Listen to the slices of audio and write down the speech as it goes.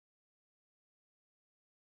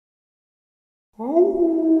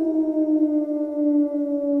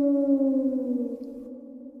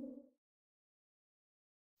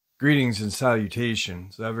Greetings and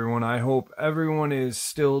salutations, everyone. I hope everyone is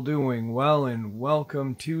still doing well, and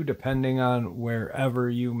welcome to, depending on wherever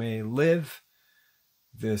you may live,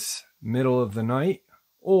 this middle of the night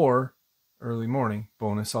or early morning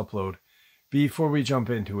bonus upload. Before we jump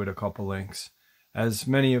into it, a couple links. As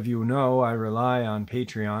many of you know, I rely on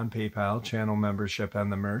Patreon, PayPal, channel membership,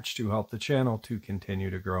 and the merch to help the channel to continue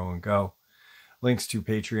to grow and go. Links to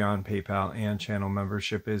Patreon, PayPal, and channel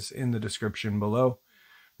membership is in the description below.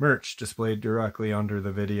 Merch displayed directly under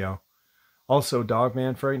the video. Also,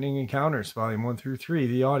 Dogman Frightening Encounters, Volume 1 through 3,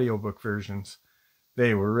 the audiobook versions.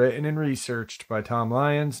 They were written and researched by Tom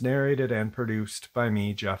Lyons, narrated and produced by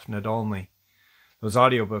me, Jeff Nadolny. Those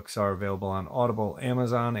audiobooks are available on Audible,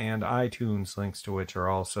 Amazon, and iTunes, links to which are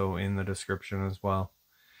also in the description as well.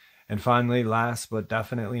 And finally, last but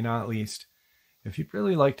definitely not least, if you'd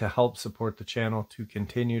really like to help support the channel to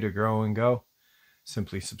continue to grow and go,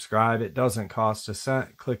 simply subscribe. It doesn't cost a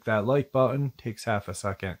cent. Click that like button. Takes half a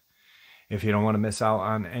second. If you don't want to miss out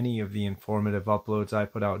on any of the informative uploads I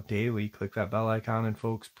put out daily, click that bell icon, and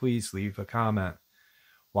folks, please leave a comment.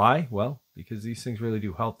 Why? Well, because these things really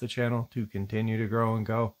do help the channel to continue to grow and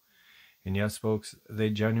go. And yes, folks, they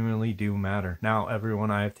genuinely do matter. Now,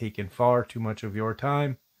 everyone, I have taken far too much of your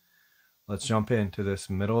time. Let's jump into this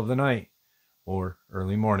middle of the night or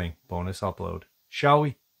early morning bonus upload, shall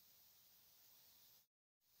we?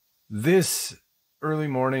 This early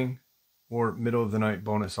morning or middle of the night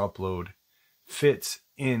bonus upload fits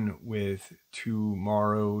in with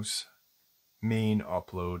tomorrow's main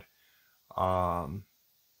upload.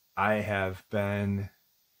 I have been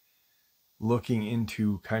looking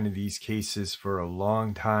into kind of these cases for a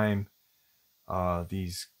long time.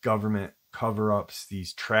 These government cover-ups,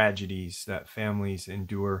 these tragedies that families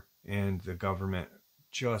endure, and the government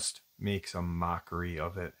just makes a mockery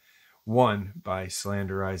of it. One, by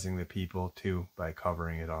slanderizing the people. Two, by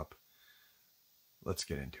covering it up. Let's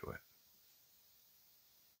get into it.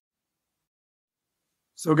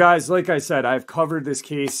 So guys, like I said, I've covered this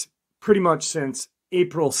case pretty much since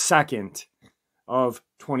April 2nd of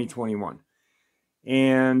 2021.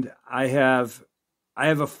 And I have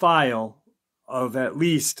a file of at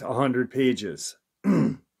least 100 pages.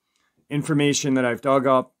 Information that I've dug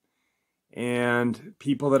up and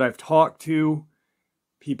people that I've talked to,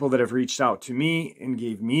 people that have reached out to me and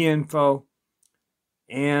gave me info.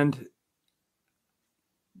 And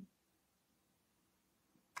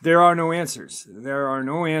there are no answers. There are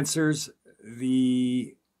no answers.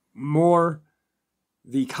 The more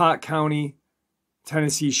the Cott County,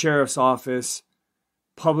 Tennessee Sheriff's Office,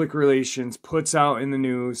 Public Relations puts out in the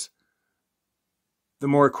news, the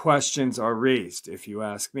more questions are raised, if you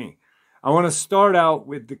ask me. I want to start out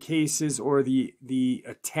with the cases or the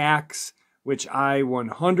attacks which I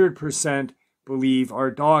 100% believe are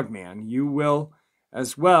Dogman. You will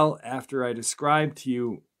as well after I describe to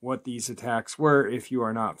you what these attacks were if you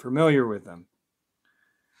are not familiar with them.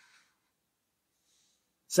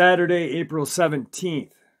 Saturday, April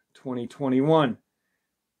 17th, 2021.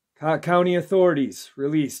 Cott County authorities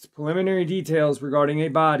released preliminary details regarding a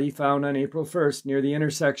body found on April 1st near the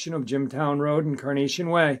intersection of Jimtown Road and Carnation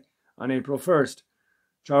Way on April 1st.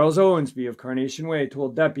 Charles Owensby of Carnation Way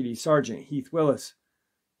told Deputy Sergeant Heath Willis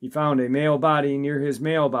he found a male body near his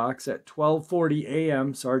mailbox at 12:40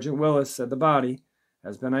 a.m. Sergeant Willis said the body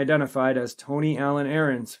has been identified as Tony Allen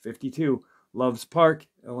Aarons, 52, Loves Park,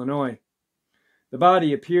 Illinois. The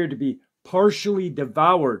body appeared to be partially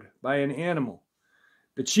devoured by an animal.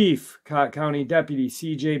 The chief, Cott County Deputy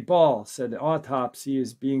C.J. Ball, said the autopsy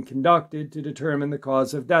is being conducted to determine the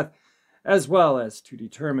cause of death, as well as to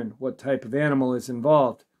determine what type of animal is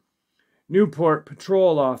involved. Newport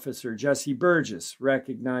Patrol Officer Jesse Burgess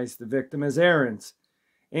recognized the victim as Aarons,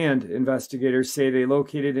 and investigators say they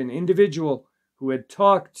located an individual who had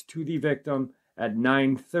talked to the victim at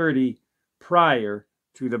 9:30 prior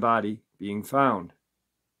to the body being found.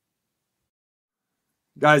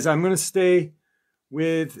 Guys, I'm going to stay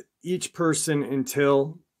with each person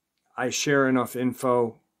until I share enough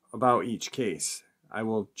info about each case. I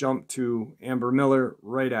will jump to Amber Miller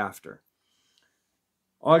right after.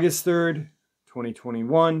 August 3rd,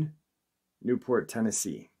 2021, Newport,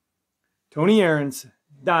 Tennessee. Tony Aarons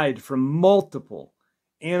died from multiple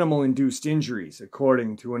animal-induced injuries,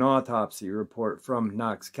 according to an autopsy report from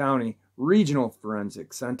Knox County Regional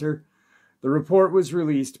Forensic Center. The report was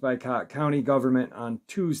released by Cott County government on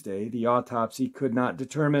Tuesday. The autopsy could not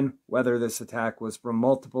determine whether this attack was from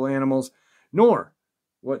multiple animals, nor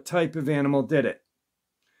what type of animal did it.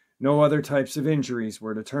 No other types of injuries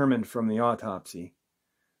were determined from the autopsy.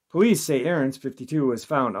 Police say Aarons, 52, was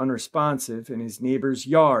found unresponsive in his neighbor's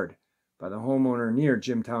yard by the homeowner near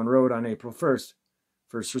Jimtown Road on April 1st.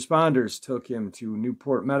 First responders took him to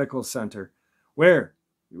Newport Medical Center, where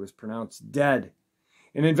he was pronounced dead.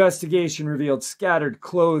 An investigation revealed scattered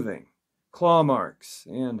clothing, claw marks,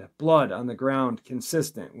 and blood on the ground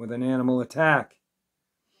consistent with an animal attack.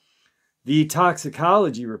 The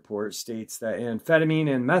toxicology report states that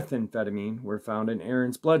amphetamine and methamphetamine were found in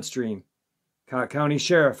Aarons' bloodstream. Cott County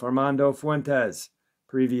Sheriff Armando Fuentes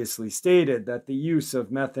previously stated that the use of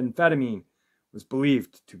methamphetamine was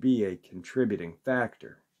believed to be a contributing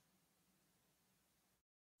factor.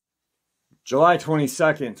 July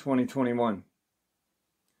 22nd, 2021.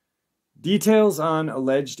 Details on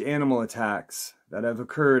alleged animal attacks that have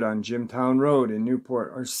occurred on Jimtown Road in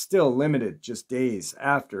Newport are still limited just days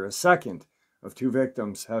after a second of two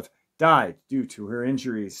victims have died due to her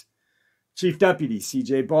injuries. Chief Deputy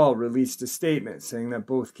C.J. Ball released a statement saying that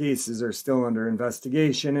both cases are still under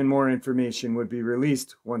investigation and more information would be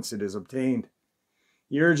released once it is obtained.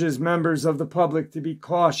 He urges members of the public to be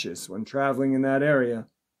cautious when traveling in that area.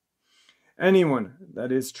 Anyone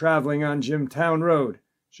that is traveling on Jimtown Road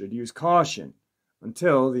should use caution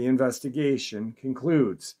until the investigation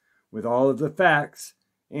concludes with all of the facts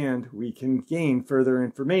and we can gain further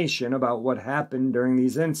information about what happened during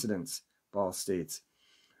these incidents, Ball states.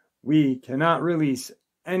 We cannot release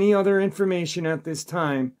any other information at this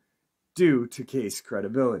time due to case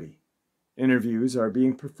credibility. Interviews are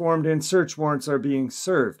being performed and search warrants are being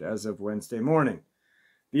served as of Wednesday morning.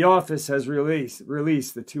 The office has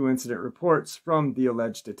released the two incident reports from the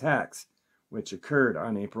alleged attacks, which occurred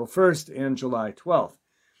on April 1st and July 12th.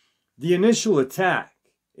 The initial attack,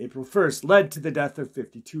 April 1st, led to the death of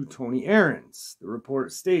 52 Tony Aarons. The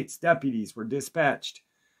report states deputies were dispatched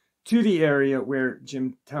to the area where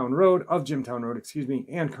Jimtown Road,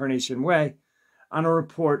 and Carnation Way on a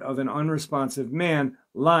report of an unresponsive man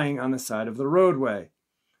lying on the side of the roadway.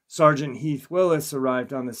 Sergeant Heath Willis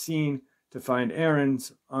arrived on the scene to find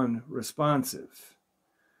Aarons unresponsive.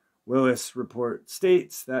 Willis' report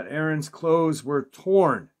states that Aarons' clothes were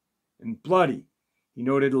torn and bloody. He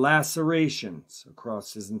noted lacerations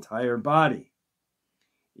across his entire body.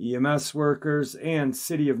 EMS workers and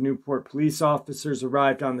City of Newport police officers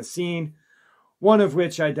arrived on the scene, one of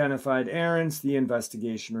which identified Aarons. The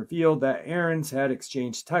investigation revealed that Aarons had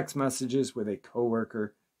exchanged text messages with a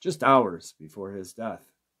co-worker just hours before his death.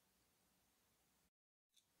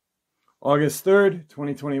 August 3rd,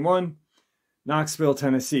 2021, Knoxville,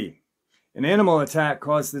 Tennessee. An animal attack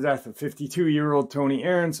caused the death of 52-year-old Tony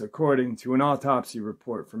Aarons, according to an autopsy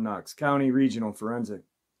report from Knox County Regional Forensic.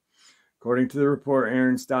 According to the report,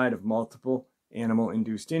 Aarons died of multiple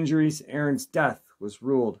animal-induced injuries. Aarons' death was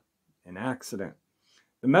ruled an accident.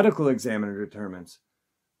 The medical examiner determines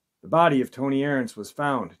the body of Tony Aarons was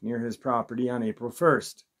found near his property on April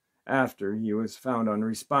 1st, after he was found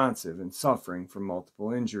unresponsive and suffering from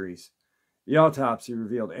multiple injuries. The autopsy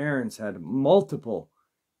revealed Aarons had multiple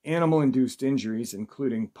animal-induced injuries,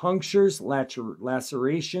 including punctures,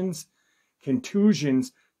 lacerations,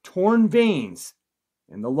 contusions, torn veins,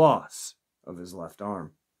 and the loss of his left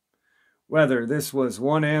arm. Whether this was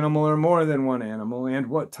one animal or more than one animal, and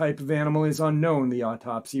what type of animal is unknown, the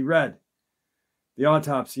autopsy read. The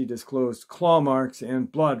autopsy disclosed claw marks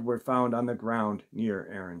and blood were found on the ground near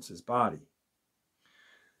Aarons' body.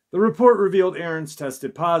 The report revealed Aarons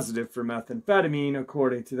tested positive for methamphetamine.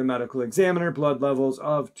 According to the medical examiner, blood levels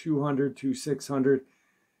of 200 to 600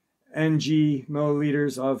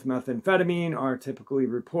 milliliters of methamphetamine are typically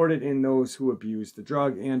reported in those who abuse the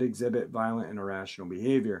drug and exhibit violent and irrational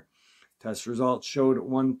behavior. Test results showed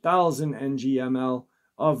 1,000 mg/ml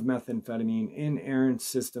of methamphetamine in Aarons'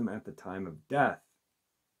 system at the time of death.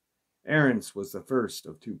 Aarons was the first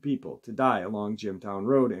of two people to die along Jimtown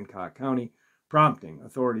Road in Cott County, prompting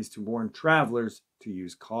authorities to warn travelers to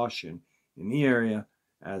use caution in the area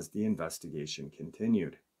as the investigation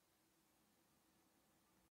continued.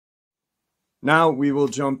 Now we will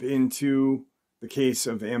jump into the case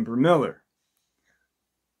of Amber Miller.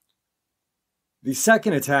 The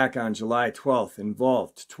second attack on July 12th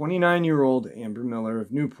involved 29-year-old Amber Miller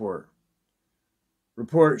of Newport.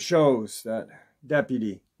 Report shows that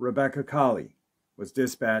Deputy Rebecca Colley was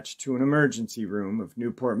dispatched to an emergency room of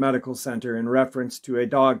Newport Medical Center in reference to a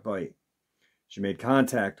dog bite. She made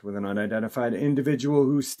contact with an unidentified individual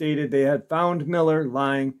who stated they had found Miller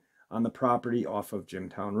lying on the property off of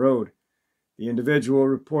Jimtown Road. The individual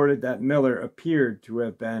reported that Miller appeared to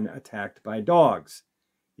have been attacked by dogs.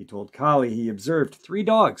 He told Colley he observed 3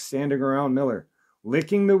 dogs standing around Miller,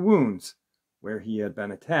 licking the wounds where he had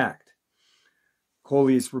been attacked.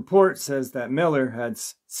 Colley's report says that Miller had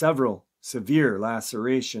several severe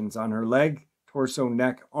lacerations on her leg, torso,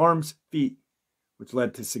 neck, arms, feet, which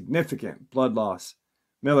led to significant blood loss.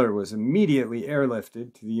 Miller was immediately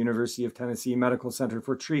airlifted to the University of Tennessee Medical Center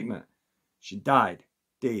for treatment. She died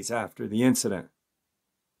days after the incident.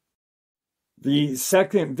 The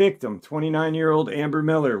second victim, 29-year-old Amber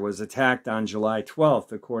Miller, was attacked on July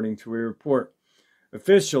 12th, according to a report.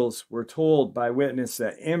 Officials were told by witness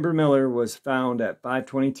that Amber Miller was found at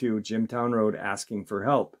 522 Jimtown Road asking for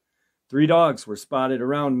help. 3 dogs were spotted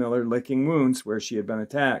around Miller licking wounds where she had been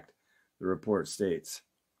attacked, the report states.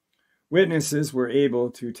 Witnesses were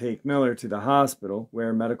able to take Miller to the hospital,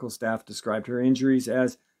 where medical staff described her injuries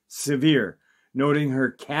as severe, noting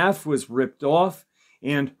her calf was ripped off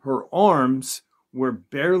and her arms were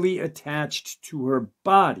barely attached to her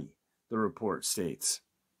body, the report states.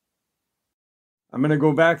 I'm going to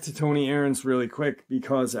go back to Tony Aarons really quick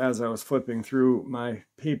because as I was flipping through my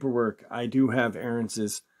paperwork, I do have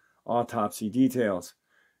Aarons's autopsy details.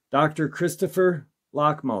 Dr. Christopher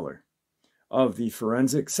Lockmuller of the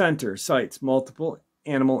Forensic Center cites multiple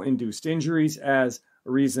animal-induced injuries as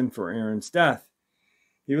a reason for Aarons' death.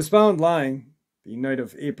 He was found lying the night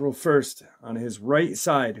of April 1st on his right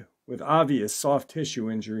side with obvious soft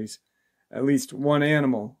tissue injuries. At least one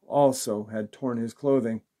animal also had torn his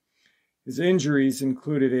clothing. His injuries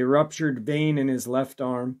included a ruptured vein in his left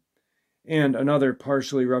arm and another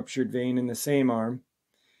partially ruptured vein in the same arm.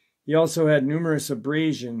 He also had numerous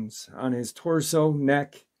abrasions on his torso,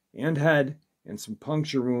 neck, and head, and some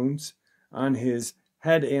puncture wounds on his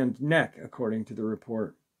head and neck, according to the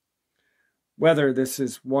report. Whether this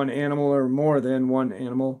is one animal or more than one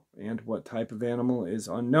animal, and what type of animal, is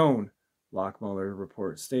unknown, Lockmuller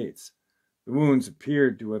report states. The wounds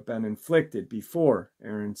appeared to have been inflicted before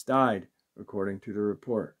Aarons died, according to the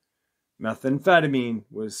report. Methamphetamine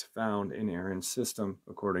was found in Aarons' system,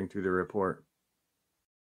 according to the report.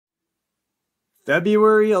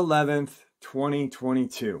 February 11th,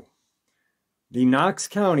 2022. The Knox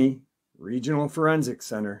County Regional Forensic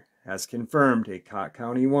Center has confirmed a Cott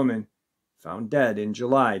County woman found dead in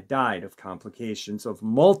July died of complications of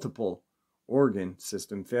multiple organ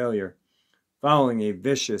system failure following a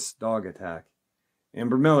vicious dog attack.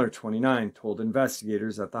 Amber Miller, 29, told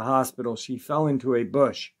investigators at the hospital she fell into a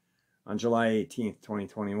bush on July 18,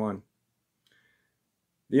 2021.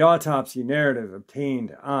 The autopsy narrative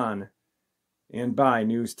obtained on and by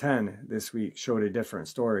News 10 this week showed a different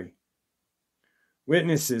story.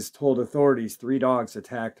 Witnesses told authorities 3 dogs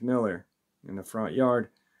attacked Miller in the front yard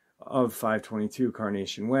of 522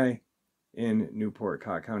 Carnation Way. In Newport,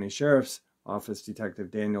 Cott County Sheriff's Office, Detective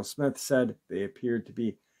Daniel Smith said they appeared to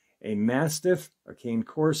be a Mastiff, a Cane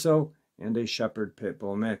Corso, and a Shepherd Pit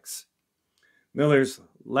Bull mix. Miller's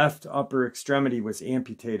left upper extremity was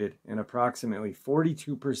amputated, and approximately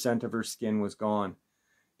 42% of her skin was gone.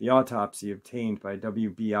 The autopsy obtained by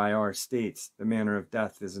WBIR states the manner of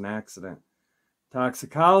death is an accident.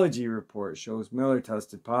 Toxicology report shows Miller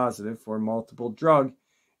tested positive for multiple drugs,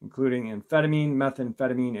 including amphetamine,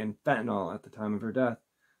 methamphetamine, and fentanyl at the time of her death.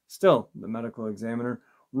 Still, the medical examiner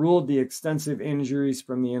ruled the extensive injuries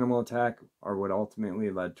from the animal attack are what ultimately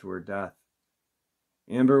led to her death.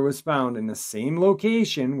 Amber was found in the same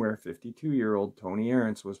location where 52-year-old Tony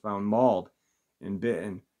Aarons was found mauled and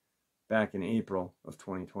bitten back in April of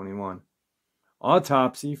 2021.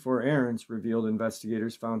 Autopsy for Aarons revealed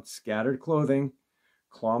investigators found scattered clothing,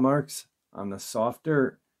 claw marks on the soft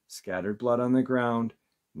dirt, scattered blood on the ground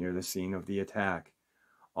near the scene of the attack,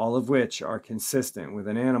 all of which are consistent with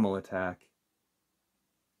an animal attack.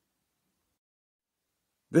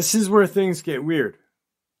 This is where things get weird.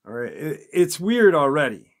 All right, it's weird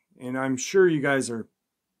already, and I'm sure you guys are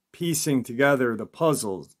piecing together the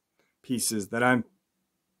puzzle pieces that I'm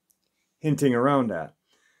hinting around at.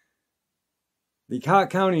 The Cott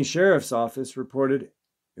County Sheriff's Office reported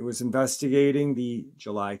it was investigating the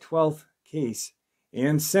July 12th case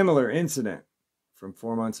and similar incident from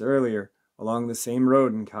 4 months earlier along the same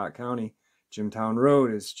road in Cott County. Jimtown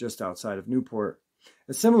Road is just outside of Newport.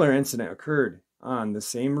 A similar incident occurred on the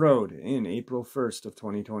same road in April 1st of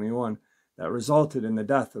 2021 that resulted in the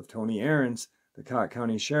death of Tony Aarons, the Cott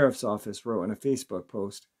County Sheriff's Office wrote in a Facebook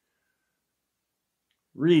post.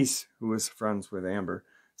 Reese, who was friends with Amber,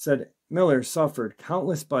 said Miller suffered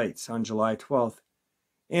countless bites on July 12th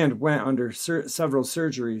and went under several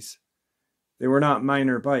surgeries. They were not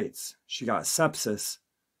minor bites. She got sepsis.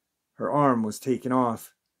 Her arm was taken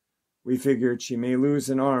off. We figured she may lose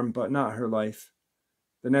an arm, but not her life.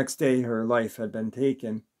 The next day, her life had been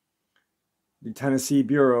taken. The Tennessee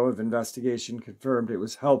Bureau of Investigation confirmed it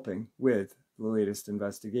was helping with the latest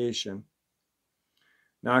investigation.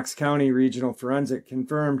 Knox County Regional Forensic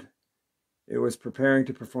confirmed it was preparing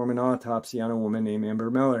to perform an autopsy on a woman named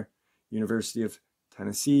Amber Miller. University of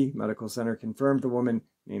Tennessee Medical Center confirmed the woman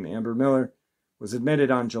named Amber Miller was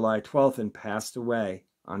admitted on July 12th and passed away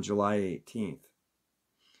on July 18th.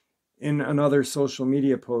 In another social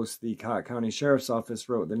media post, the Cott County Sheriff's Office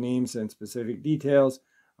wrote the names and specific details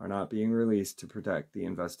are not being released to protect the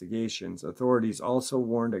investigations. Authorities also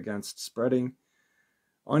warned against spreading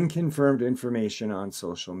unconfirmed information on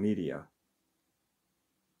social media.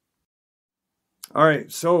 All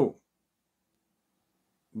right, so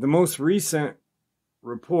the most recent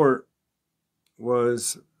report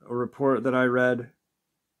was a report that I read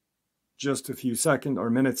just a few seconds or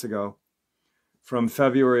minutes ago from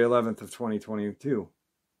February 11th of 2022,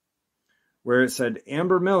 where it said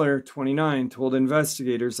Amber Miller, 29, told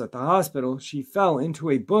investigators at the hospital she fell into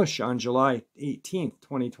a bush on July 18th,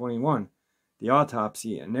 2021. The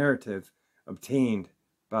autopsy, a narrative obtained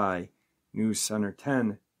by News Center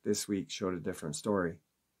 10 this week, showed a different story.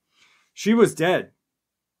 She was dead.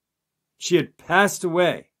 She had passed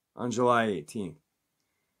away on July 18th.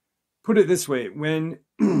 Put it this way, when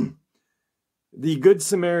the Good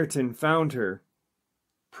Samaritan found her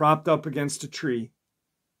propped up against a tree,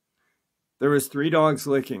 there was 3 dogs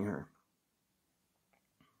licking her.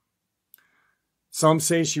 Some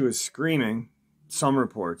say she was screaming, some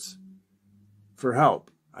reports, for help.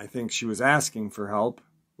 I think she was asking for help,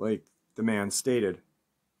 like the man stated,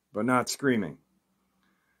 but not screaming.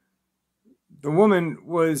 The woman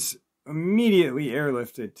was immediately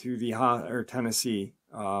airlifted to the Tennessee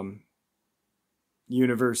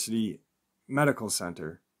University Medical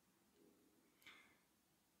Center.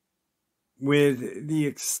 With the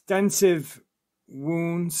extensive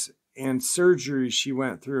wounds and surgery she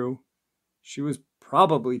went through, she was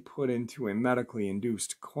probably put into a medically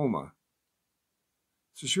induced coma.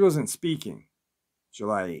 So she wasn't speaking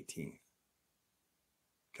July 18th.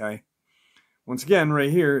 Okay? Once again, right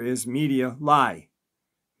here is media lie.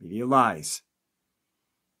 Media lies.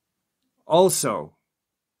 Also,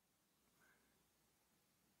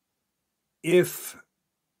 if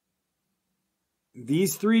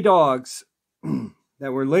these 3 dogs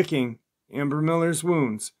that were licking Amber Miller's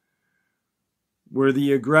wounds were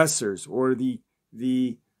the aggressors or the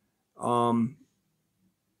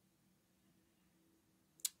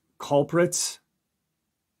culprits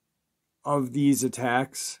of these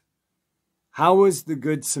attacks, how was the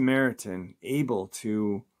Good Samaritan able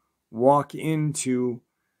to walk into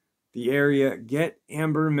the area, get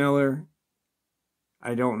Amber Miller?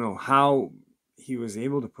 I don't know how he was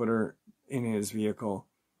able to put her in his vehicle,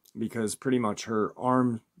 because pretty much her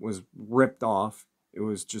arm was ripped off. It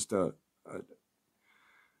was just a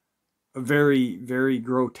very, very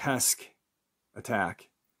grotesque attack.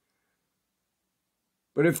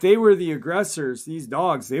 But if they were the aggressors, these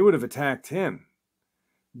dogs, they would have attacked him.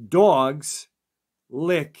 Dogs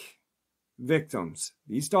lick victims.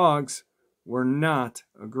 These dogs were not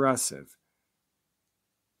aggressive.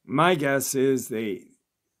 My guess is the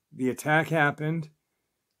attack happened.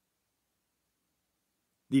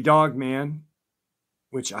 The Dogman,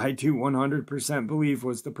 which I do 100% believe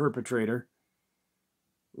was the perpetrator,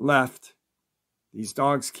 left. These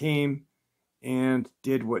dogs came and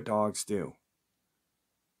did what dogs do.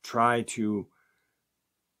 Try to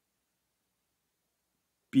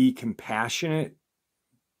be compassionate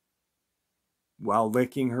while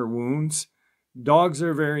licking her wounds. Dogs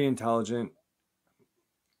are very intelligent.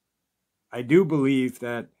 I do believe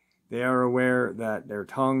that they are aware that their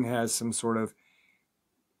tongue has some sort of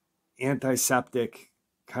antiseptic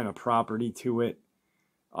kind of property to it.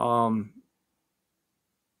 But,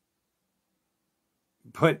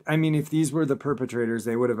 I mean, if these were the perpetrators,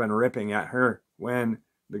 they would have been ripping at her when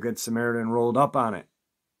the Good Samaritan rolled up on it.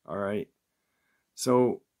 All right.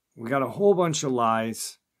 So we got a whole bunch of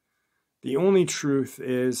lies. The only truth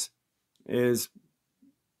is the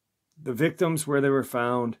victims where they were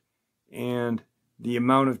found and the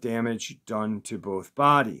amount of damage done to both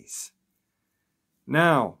bodies.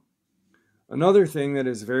 Now, another thing that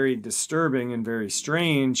is very disturbing and very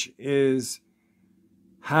strange is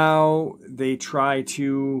how they try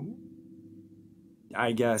to,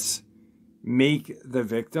 I guess, make the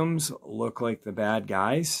victims look like the bad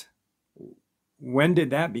guys. When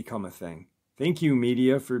did that become a thing? Thank you,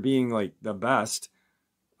 media, for being like the best.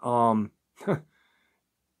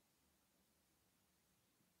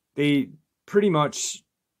 They pretty much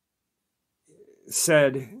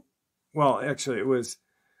said, well, actually it was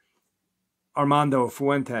Armando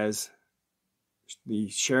Fuentes, the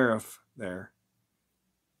sheriff there,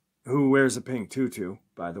 who wears a pink tutu,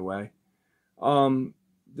 by the way.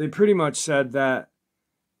 They pretty much said that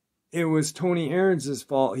it was Tony Aarons'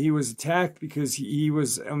 fault. He was attacked because he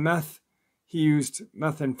was a meth. he used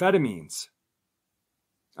methamphetamines.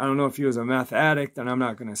 I don't know if he was a meth addict, and I'm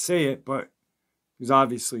not going to say it, but he was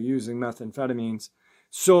obviously using methamphetamines.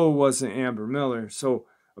 So wasn't Amber Miller. So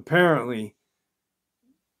apparently,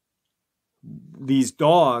 these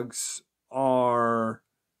dogs are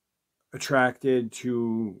attracted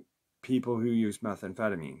to people who use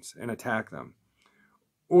methamphetamines and attack them.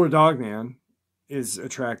 Or Dogman is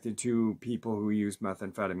attracted to people who use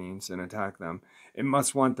methamphetamines and attack them. It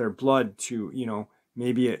must want their blood to,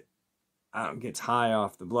 maybe it gets high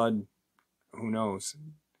off the blood. Who knows?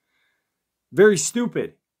 Very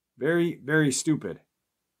stupid. Very, very stupid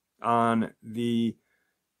on the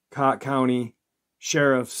Cott County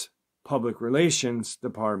Sheriff's Public Relations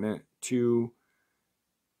Department to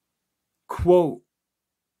quote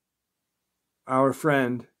our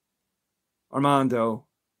friend Armando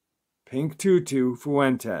Pink Tutu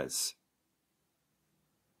Fuentes.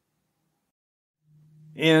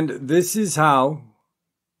 And this is how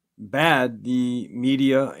bad the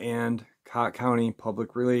media and Cott County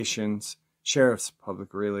Public Relations, Sheriff's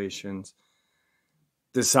Public Relations,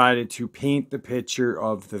 decided to paint the picture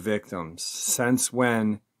of the victims. Since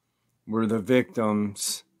when were the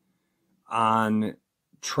victims on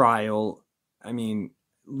trial? I mean,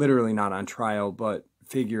 literally not on trial, but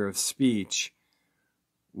figure of speech.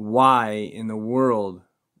 Why in the world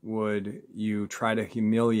would you try to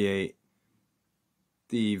humiliate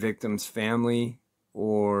the victim's family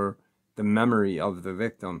or the memory of the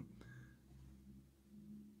victim?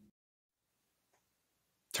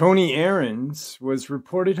 Tony Aarons was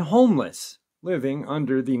reported homeless, living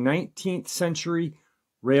under the 19th century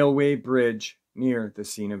railway bridge near the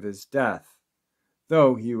scene of his death,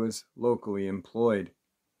 though he was locally employed.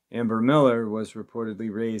 Amber Miller was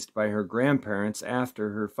reportedly raised by her grandparents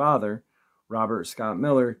after her father, Robert Scott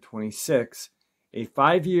Miller, 26, a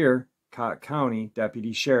 5-year Cott County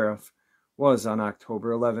deputy sheriff, was on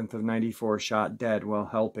October 11th of 94 shot dead while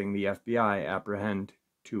helping the FBI apprehend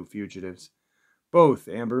 2 fugitives. Both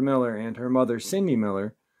Amber Miller and her mother, Cindy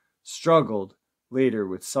Miller, struggled later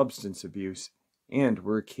with substance abuse and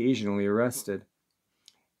were occasionally arrested.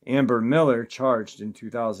 Amber Miller, charged in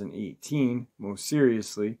 2018, most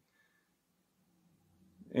seriously.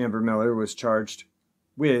 Amber Miller was charged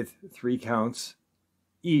with 3 counts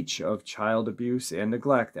each of child abuse and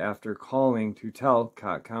neglect after calling to tell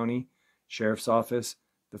Cott County Sheriff's Office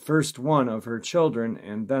the first one of her children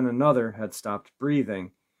and then another had stopped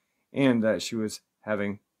breathing and that she was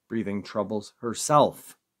having breathing troubles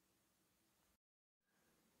herself.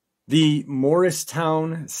 The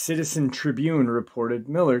Morristown Citizen Tribune reported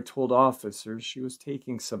Miller told officers she was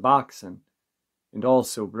taking Suboxone and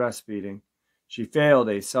also breastfeeding. She failed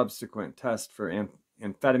a subsequent test for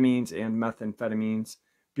amphetamines and methamphetamines,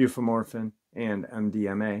 buprenorphine, and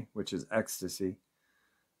MDMA, which is ecstasy.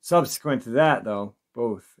 Subsequent to that, though,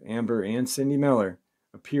 both Amber and Cindy Miller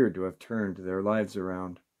appeared to have turned their lives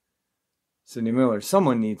around. Cindy Miller,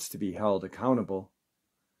 someone needs to be held accountable.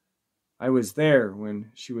 I was there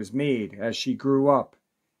when she was made as she grew up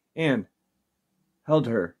and held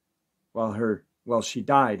her while she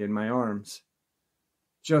died in my arms.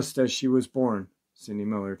 Just as she was born, Cindy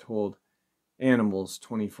Miller told Animals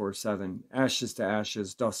 24/7, ashes to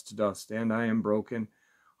ashes, dust to dust, and I am broken,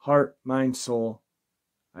 heart, mind, soul.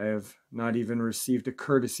 I have not even received a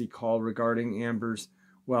courtesy call regarding Amber's,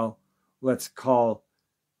 well, let's call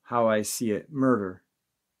how I see it, murder.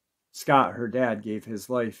 Scott, her dad, gave his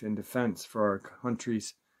life in defense for our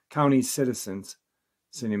county's citizens,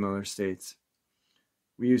 Cindy Miller states.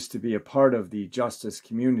 We used to be a part of the justice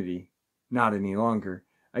community, not any longer.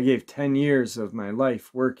 I gave 10 years of my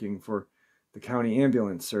life working for the county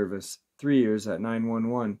ambulance service, 3 years at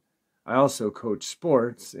 911. I also coach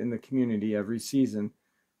sports in the community every season,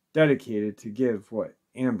 dedicated to give what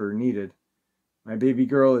Amber needed. My baby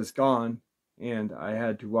girl is gone, and I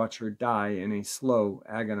had to watch her die in a slow,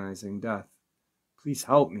 agonizing death. Please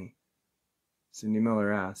help me, Cindy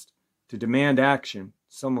Miller asked. To demand action,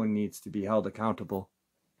 someone needs to be held accountable.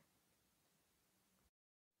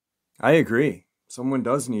 I agree. Someone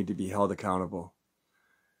does need to be held accountable.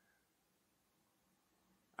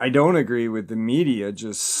 I don't agree with the media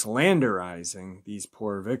just slanderizing these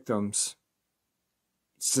poor victims.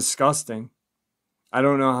 It's disgusting. I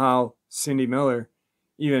don't know how Cindy Miller,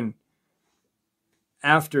 even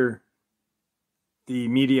after the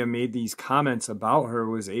media made these comments about her,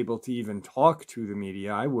 was able to even talk to the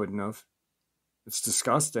media. I wouldn't have. It's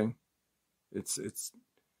disgusting. It's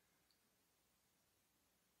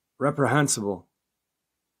reprehensible.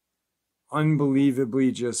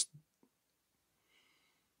 Unbelievably just,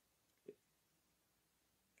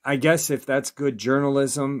 I guess if that's good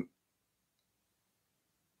journalism,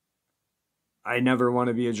 I never want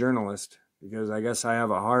to be a journalist because I guess I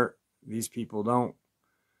have a heart. These people don't,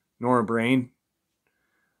 nor a brain.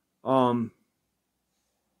 So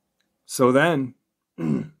then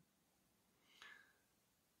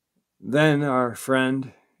our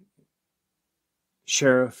friend,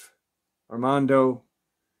 Sheriff Armando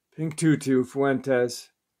Pink Tutu Fuentes,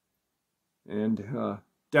 and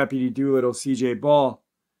Deputy Doolittle C.J. Ball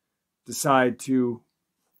decide to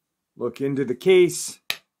look into the case.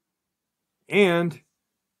 And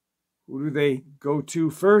who do they go to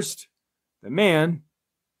first? The man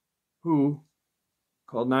who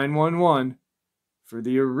called 911 for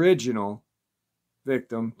the original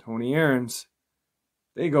victim, Tony Aarons.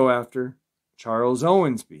 They go after Charles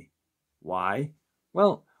Owensby. Why?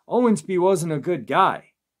 Well, Owensby wasn't a good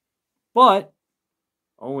guy, but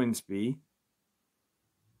Owensby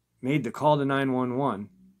made the call to 911.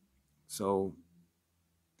 So,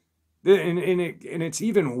 and it's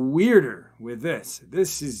even weirder with this.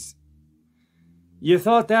 This is, you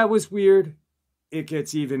thought that was weird, it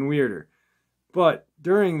gets even weirder. But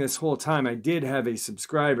during this whole time, I did have a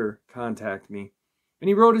subscriber contact me, and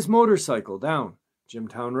he rode his motorcycle down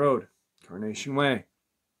Jimtown Road, Carnation Way.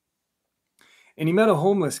 And he met a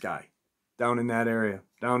homeless guy down in that area,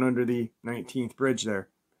 down under the 19th bridge there.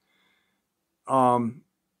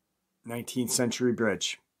 19th century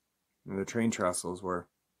bridge, where the train trestles were.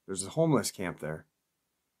 There's a homeless camp there.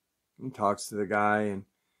 He talks to the guy, and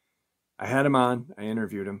I had him on. I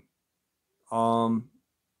interviewed him.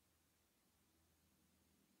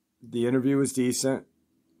 The interview was decent.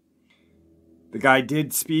 The guy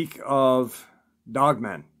did speak of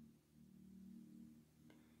Dogman.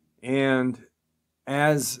 And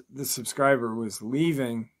as the subscriber was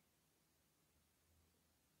leaving,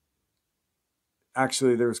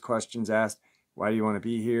 actually there was questions asked. Why do you want to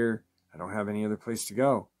be here? I don't have any other place to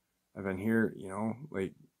go. I've been here,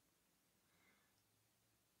 like.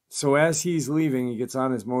 So as he's leaving, he gets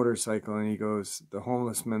on his motorcycle and he goes, the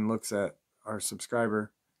homeless man looks at our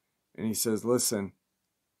subscriber and he says, listen,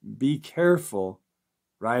 be careful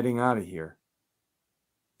riding out of here.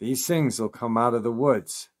 These things will come out of the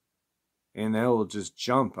woods and they'll just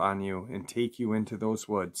jump on you and take you into those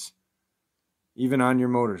woods, even on your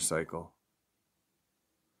motorcycle,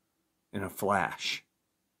 in a flash.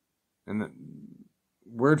 And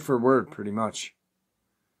word for word, pretty much.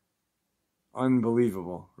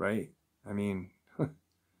 Unbelievable, right? I mean,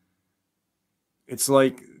 it's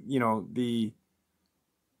like, the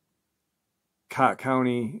Cott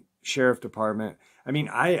County Sheriff Department. I mean,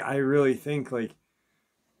 I really think, like,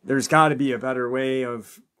 there's got to be a better way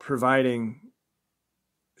of providing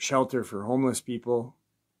shelter for homeless people.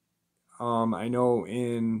 I know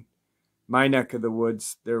in my neck of the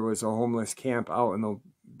woods, there was a homeless camp out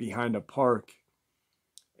behind a park,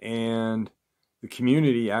 and the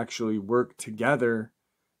community actually worked together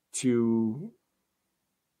to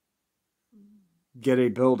get a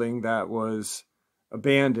building that was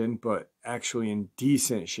abandoned but actually in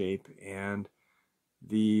decent shape, and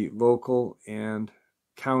the local and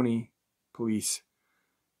county police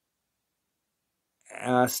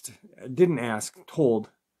told,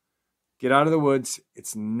 get out of the woods,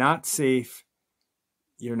 it's not safe,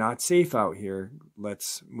 you're not safe out here,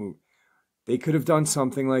 let's move. They could have done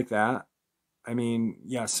something like that. I mean,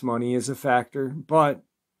 yes, money is a factor, but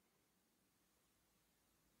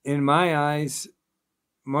in my eyes,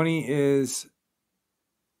 money is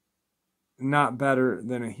not better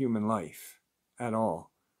than a human life at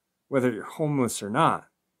all, whether you're homeless or not.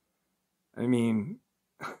 I mean,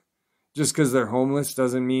 just because they're homeless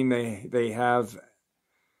doesn't mean they have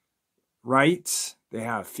rights, they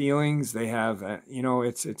have feelings, they have,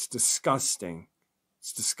 it's disgusting.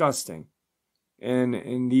 It's disgusting.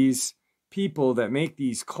 And these people that make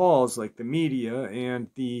these calls, like the media and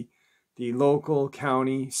the local,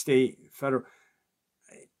 county, state, federal,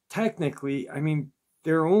 technically, I mean,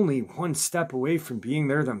 they're only one step away from being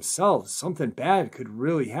there themselves. Something bad could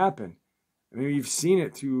really happen. I mean, you've seen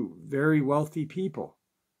it to very wealthy people.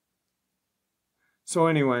 So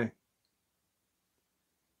anyway,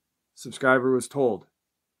 subscriber was told,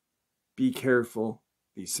 be careful.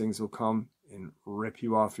 These things will come and rip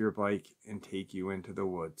you off your bike and take you into the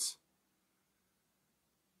woods.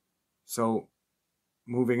 So,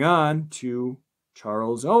 moving on to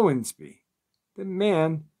Charles Owensby, the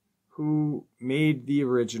man who made the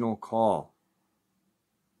original call.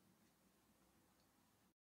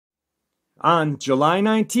 On July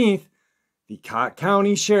 19th, the Cott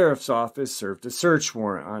County Sheriff's Office served a search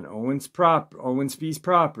warrant on Owensby's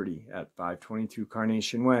property at 522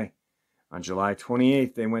 Carnation Way. On July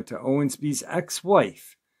 28th, they went to Owensby's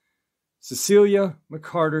ex-wife, Cecilia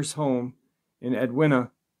McCarter's home in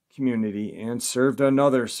Edwina, community and served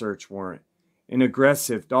another search warrant. An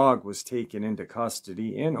aggressive dog was taken into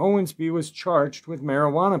custody, and Owensby was charged with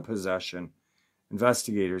marijuana possession.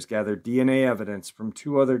 Investigators gathered DNA evidence from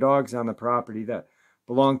 2 other dogs on the property that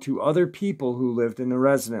belonged to other people who lived in the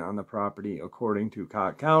residence on the property, according to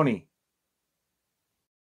Cott County.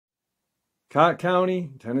 Cott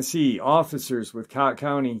County, Tennessee. Officers with Cott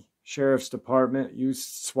County Sheriff's Department used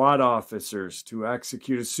SWAT officers to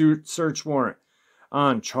execute a search warrant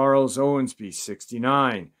on Charles Owensby,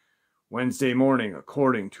 69, Wednesday morning,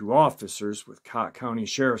 according to officers with Cott County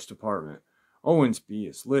Sheriff's Department. Owensby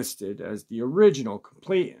is listed as the original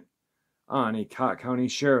complainant on a Cott County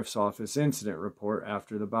Sheriff's Office incident report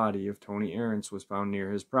after the body of Tony Ahrens was found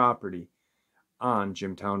near his property on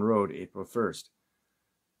Jimtown Road, April 1st.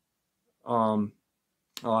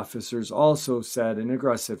 Officers also said an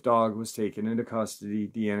aggressive dog was taken into custody.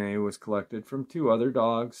 DNA was collected from 2 other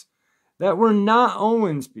dogs that were not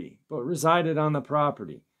Owensby, but resided on the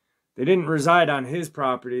property. They didn't reside on his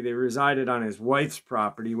property. They resided on his wife's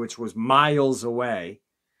property, which was miles away.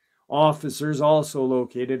 Officers also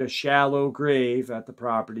located a shallow grave at the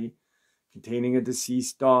property containing a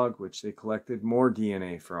deceased dog, which they collected more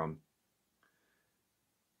DNA from.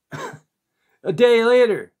 A day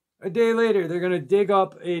later, they're going to dig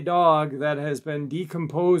up a dog that has been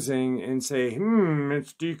decomposing and say,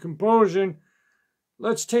 it's decomposing.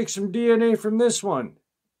 Let's take some DNA from this one.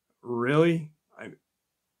 Really?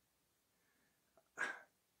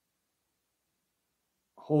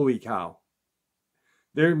 Holy cow.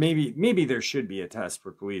 Maybe there should be a test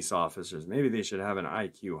for police officers. Maybe they should have an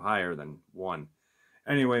IQ higher than 1.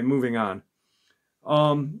 Anyway, moving on.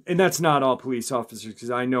 And that's not all police officers,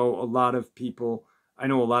 because I know a lot of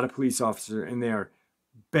police officers, and they are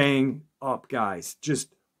bang up guys,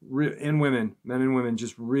 and women, men and women,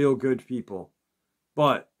 just real good people.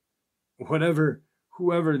 But whoever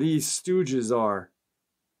these stooges are,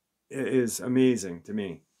 it is amazing to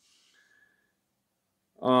me.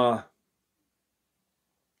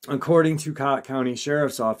 According to Cott County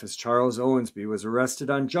Sheriff's Office, Charles Owensby was arrested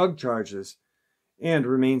on drug charges and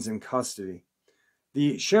remains in custody.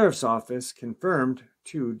 The Sheriff's Office confirmed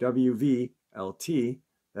to WVLT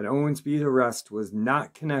that Owensby's arrest was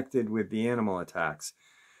not connected with the animal attacks.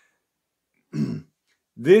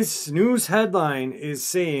 This news headline is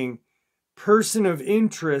saying person of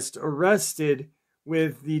interest arrested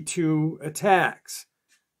with the 2 attacks.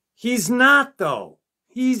 He's not, though.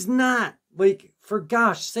 He's not. Like, for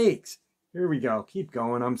gosh sakes. Here we go. Keep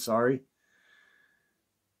going. I'm sorry.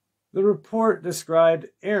 The report described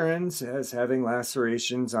Ahrens as having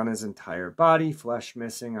lacerations on his entire body, flesh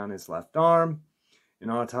missing on his left arm. An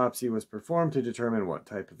autopsy was performed to determine what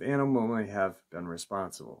type of animal may have been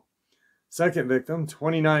responsible. Second victim,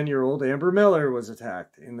 29-year-old Amber Miller, was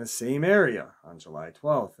attacked in the same area on July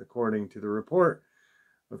 12th. According to the report,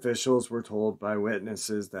 officials were told by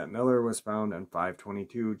witnesses that Miller was found on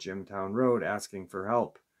 522 Jimtown Road asking for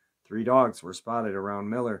help. 3 dogs were spotted around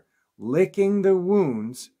Miller, licking the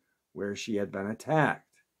wounds where she had been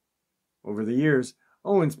attacked. Over the years,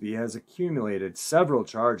 Owensby has accumulated several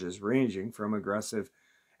charges ranging from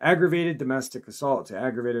aggravated domestic assault to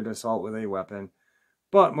aggravated assault with a weapon,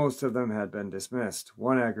 but most of them had been dismissed.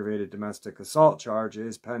 1 aggravated domestic assault charge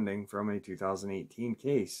is pending from a 2018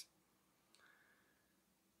 case.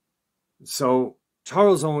 So,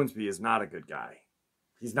 Charles Owensby is not a good guy.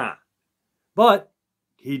 He's not. But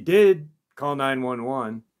he did call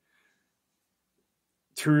 911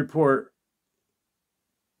 to report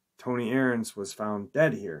Tony Ahrens was found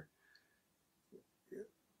dead here.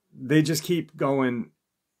 They just keep going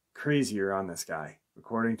crazier on this guy.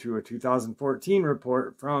 According to a 2014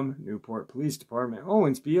 report from Newport Police Department,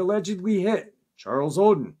 Owensby allegedly hit Charles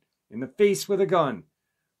Olden in the face with a gun.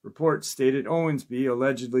 Reports stated Owensby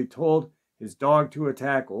allegedly told his dog to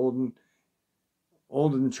attack Olden.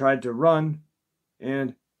 Olden tried to run,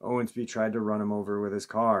 and Owensby tried to run him over with his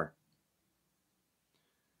car.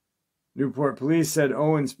 Newport police said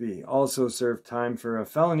Owensby also served time for a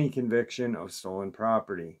felony conviction of stolen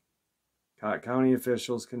property. Cott County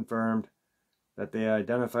officials confirmed that they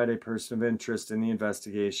identified a person of interest in the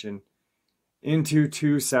investigation into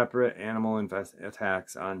 2 separate animal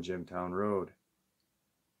attacks on Jimtown Road.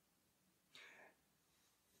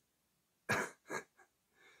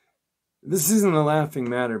 This isn't a laughing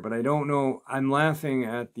matter, but I don't know. I'm laughing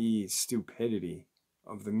at the stupidity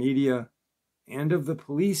of the media and of the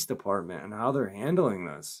police department and how they're handling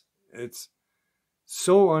this. It's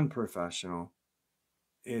so unprofessional.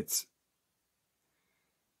 And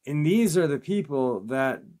these are the people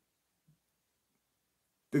that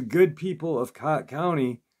the good people of Cott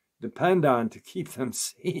County depend on to keep them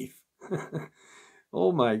safe.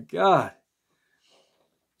 Oh my God.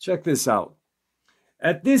 Check this out.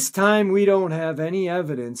 At this time, we don't have any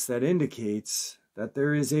evidence that indicates that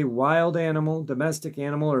there is a wild animal, domestic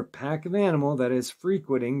animal, or pack of animal that is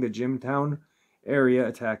frequenting the Jimtown area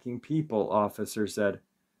attacking people, officer said.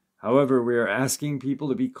 However, we are asking people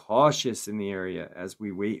to be cautious in the area as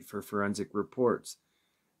we wait for forensic reports.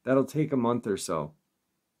 That'll take a month or so.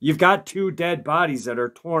 You've got 2 dead bodies that are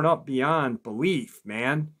torn up beyond belief,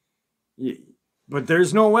 man. But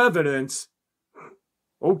there's no evidence.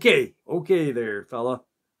 Okay there, fella.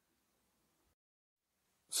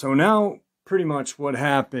 So now, pretty much what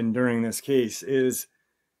happened during this case is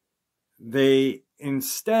they,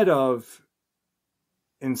 instead of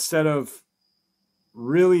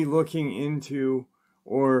really looking into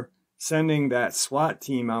or sending that SWAT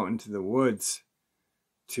team out into the woods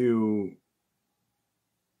to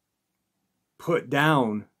put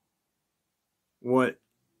down what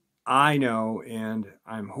I know, and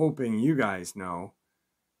I'm hoping you guys know,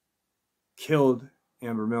 killed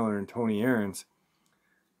Amber Miller and Tony Aarons,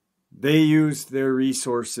 they used their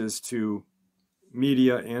resources to,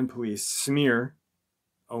 media and police, smear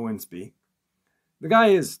Owensby. The guy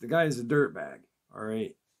is a dirtbag, all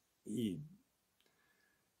right?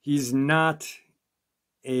 He's not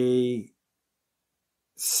a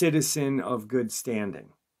citizen of good standing.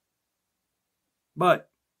 But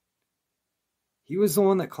he was the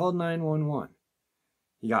one that called 911.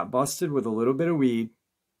 He got busted with a little bit of weed.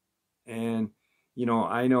 And,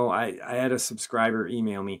 I had a subscriber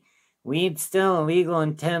email me, "Weed's still illegal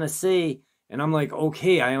in Tennessee." And I'm like,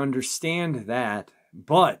 okay, I understand that.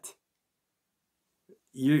 But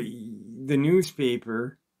the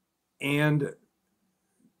newspaper and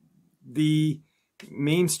the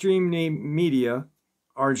mainstream media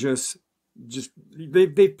are just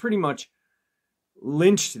they've pretty much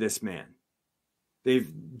lynched this man.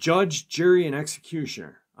 They've judged, jury, and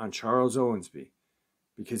executioner on Charles Owensby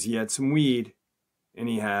because he had some weed and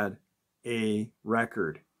he had a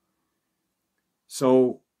record.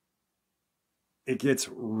 So it gets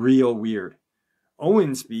real weird.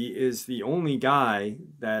 Owensby is the only guy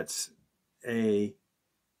that's a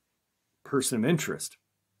person of interest.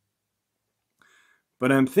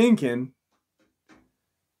 But I'm thinking,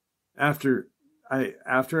 after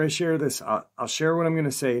I share this, I'll share what I'm going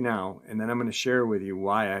to say now, and then I'm going to share with you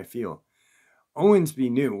why I feel.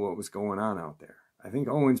 Owensby knew what was going on out there. I think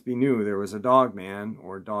Owensby knew there was a dogman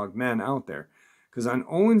or dogmen out there. Because on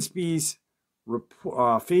Owensby's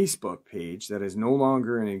Facebook page that is no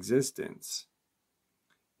longer in existence,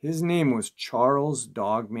 his name was Charles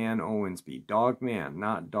Dogman Owensby. Dogman,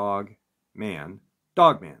 not dogman.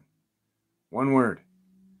 Dogman. One word.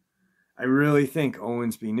 I really think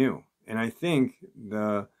Owensby knew. And I think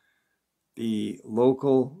the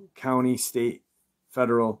local, county, state,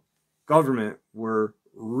 federal government were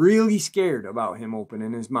really scared about him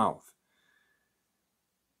opening his mouth.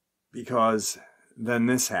 Because then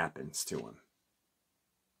this happens to him.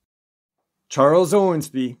 Charles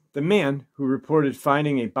Owensby, the man who reported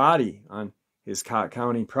finding a body on his Cott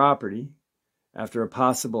County property after a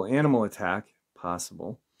possible animal attack,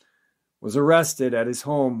 was arrested at his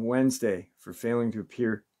home Wednesday for failing to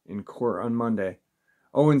appear in court on Monday.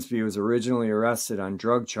 Owensby was originally arrested on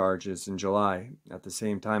drug charges in July. At the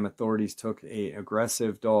same time, authorities took an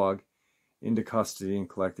aggressive dog into custody and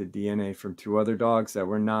collected DNA from 2 other dogs that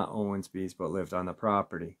were not Owensby's but lived on the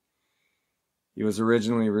property. He was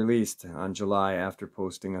originally released on July after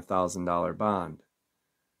posting a $1,000 bond.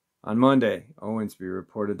 On Monday, Owensby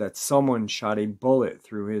reported that someone shot a bullet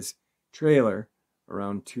through his trailer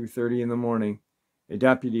around 2:30 in the morning. A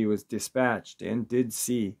deputy was dispatched and did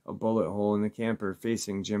see a bullet hole in the camper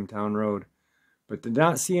facing Jimtown Road, but did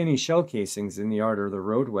not see any shell casings in the yard or the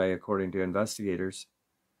roadway, according to investigators.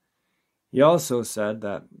 He also said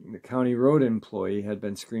that the county road employee had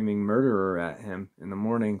been screaming murderer at him in the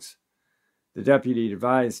mornings. The deputy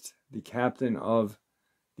advised the captain of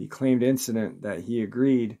the claimed incident that he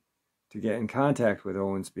agreed to get in contact with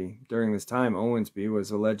Owensby. During this time, Owensby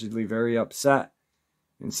was allegedly very upset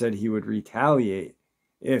and said he would retaliate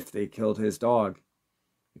if they killed his dog.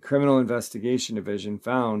 The Criminal Investigation Division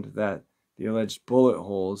found that the alleged bullet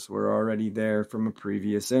holes were already there from a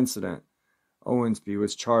previous incident. Owensby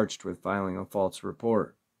was charged with filing a false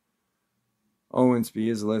report. Owensby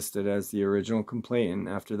is listed as the original complainant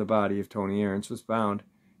after the body of Tony Aarons was found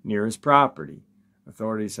near his property.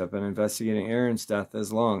 Authorities have been investigating Aarons' death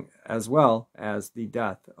as well as the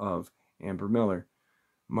death of Amber Miller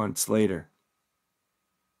months later.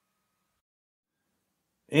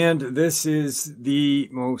 And this is the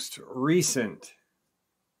most recent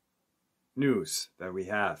news that we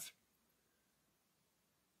have.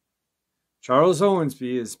 Charles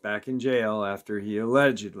Owensby is back in jail after he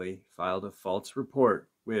allegedly filed a false report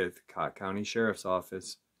with Cott County Sheriff's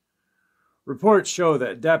Office. Reports show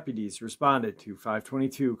that deputies responded to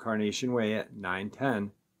 522 Carnation Way at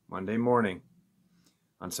 9:10 Monday morning.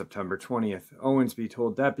 On September 20th, Owensby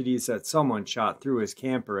told deputies that someone shot through his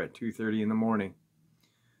camper at 2:30 in the morning.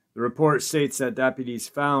 The report states that deputies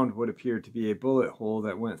found what appeared to be a bullet hole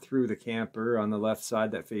that went through the camper on the left side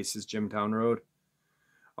that faces Jimtown Road.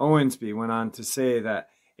 Owensby went on to say that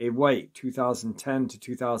a white 2010 to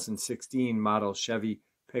 2016 model Chevy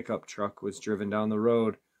pickup truck was driven down the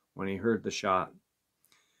road when he heard the shot.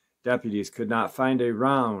 Deputies could not find a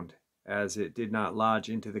round as it did not lodge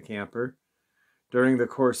into the camper. During the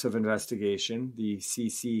course of investigation, the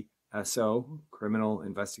CCSO, Criminal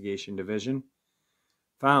Investigation Division,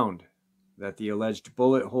 found that the alleged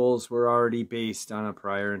bullet holes were already based on a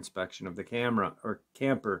prior inspection of the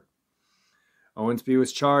camper. Owensby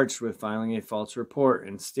was charged with filing a false report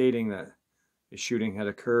and stating that a shooting had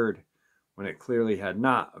occurred when it clearly had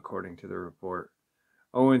not, according to the report.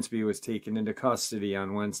 Owensby was taken into custody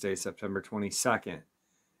on Wednesday, September 22nd,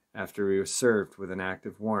 after he was served with an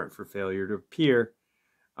active warrant for failure to appear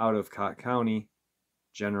out of Cott County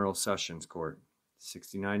General Sessions Court.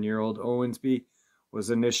 69-year-old Owensby was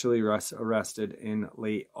initially arrested in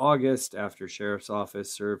late August after Sheriff's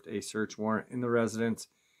Office served a search warrant in the residence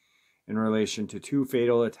in relation to 2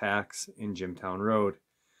 fatal attacks in Jimtown Road.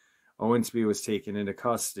 Owensby was taken into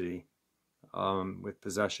custody with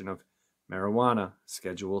possession of marijuana,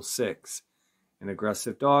 Schedule 6. An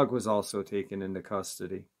aggressive dog was also taken into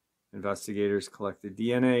custody. Investigators collected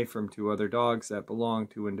DNA from 2 other dogs that belonged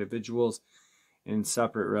to individuals in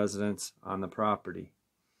separate residences on the property.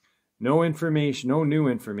 No new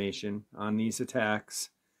information on these attacks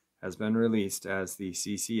has been released as the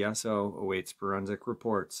CCSO awaits forensic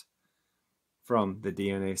reports from the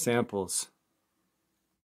DNA samples.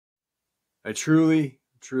 I truly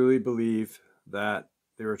believe that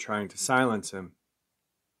they were trying to silence him.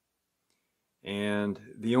 And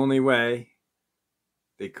the only way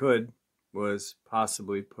they could was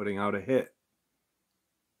possibly putting out a hit.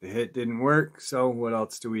 The hit didn't work, so what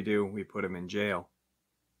else do? We put him in jail.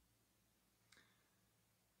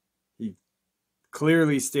 He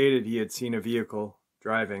clearly stated he had seen a vehicle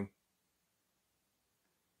driving.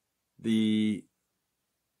 The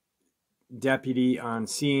deputy on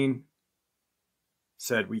scene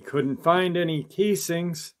said we couldn't find any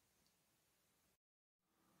casings.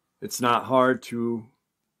 It's not hard to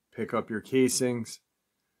pick up your casings,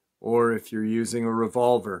 or if you're using a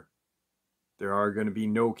revolver, there are going to be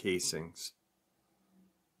no casings.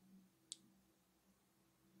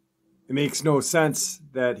 It makes no sense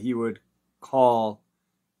that he would call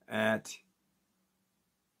at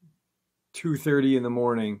 2:30 in the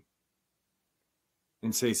morning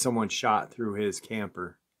and say someone shot through his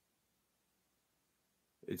camper.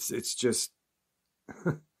 It's just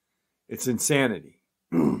it's insanity.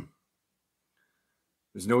 There's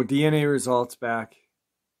no DNA results back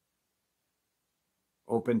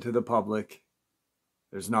open to the public.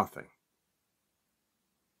 There's nothing.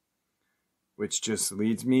 Which just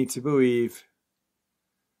leads me to believe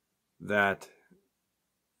that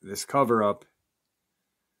this cover-up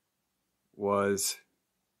was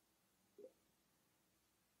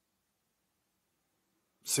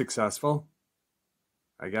successful,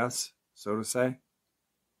 I guess, so to say.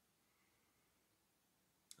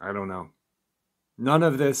 I don't know. None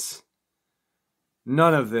of this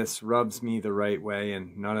rubs me the right way,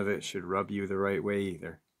 and none of it should rub you the right way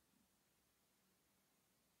either.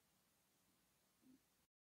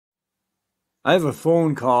 I have a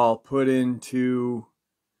phone call put into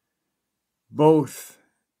both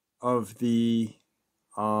of the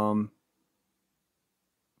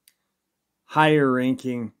higher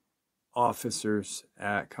ranking officers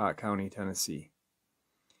at Cott County, Tennessee.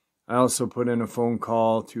 I also put in a phone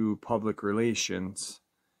call to public relations,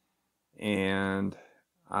 and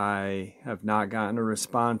I have not gotten a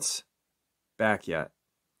response back yet.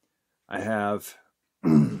 I have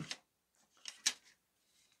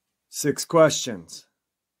 6 questions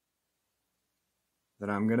that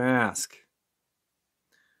I'm going to ask.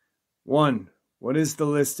 1. What is the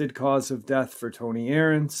listed cause of death for Tony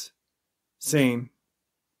Aarons? Same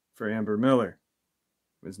for Amber Miller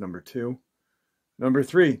was number 2. Number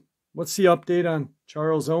 3. What's the update on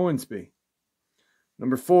Charles Owensby?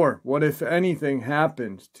 Number 4. What, if anything,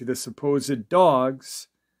 happened to the supposed dogs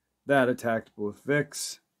that attacked both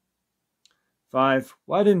Vicks? 5.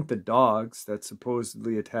 Why didn't the dogs that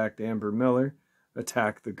supposedly attacked Amber Miller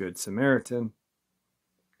attack the Good Samaritan?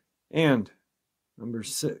 And number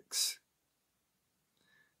 6.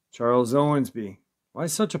 Charles Owensby Why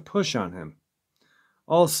such a push on him?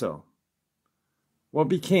 Also, what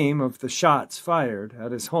became of the shots fired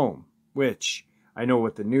at his home, which I know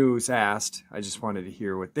what the news asked. I just wanted to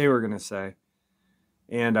hear what they were going to say.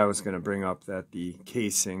 And I was going to bring up that the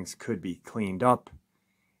casings could be cleaned up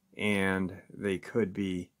and they could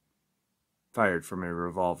be fired from a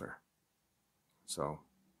revolver. So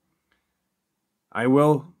I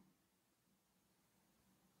will,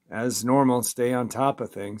 as normal, stay on top of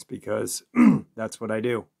things because that's what I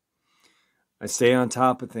do. I stay on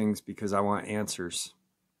top of things because I want answers.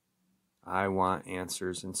 I want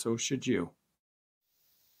answers, and so should you.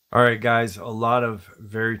 All right, guys, a lot of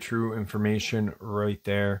very true information right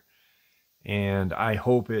there. And I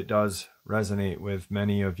hope it does resonate with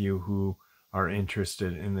many of you who are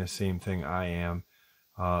interested in the same thing I am,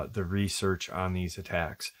 the research on these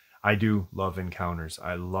attacks. I do love encounters.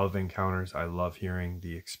 I love encounters. I love hearing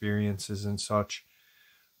the experiences and such.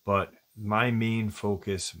 But my main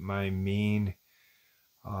focus, my main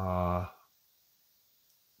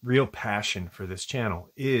real passion for this channel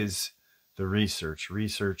is the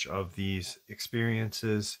research of these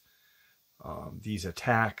experiences, these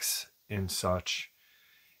attacks and such.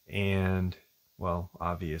 And, well,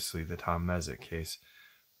 obviously the Tom Mezek case.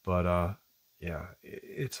 But, yeah,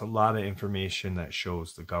 it's a lot of information that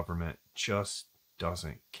shows the government just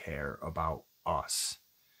doesn't care about us.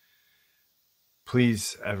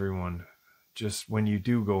 Please, everyone, just when you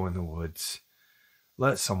do go in the woods,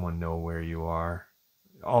 let someone know where you are,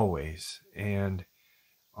 always, and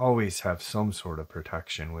always have some sort of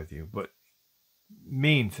protection with you. But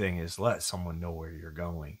main thing is let someone know where you're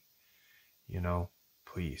going,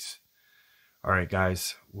 please. All right,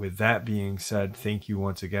 guys, with that being said, thank you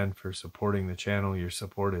once again for supporting the channel. Your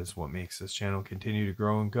support is what makes this channel continue to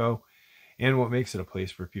grow and go, and what makes it a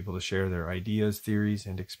place for people to share their ideas, theories,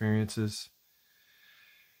 and experiences.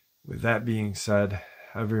 With that being said,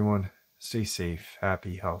 everyone, stay safe,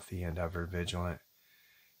 happy, healthy, and ever vigilant.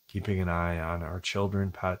 Keeping an eye on our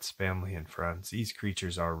children, pets, family, and friends. These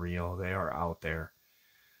creatures are real. They are out there.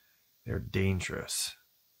 They're dangerous.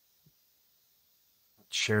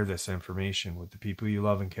 Share this information with the people you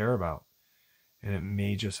love and care about, and it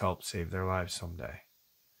may just help save their lives someday.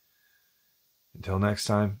 Until next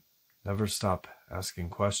time, never stop asking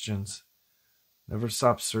questions. Never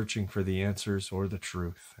stop searching for the answers or the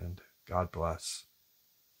truth, and God bless.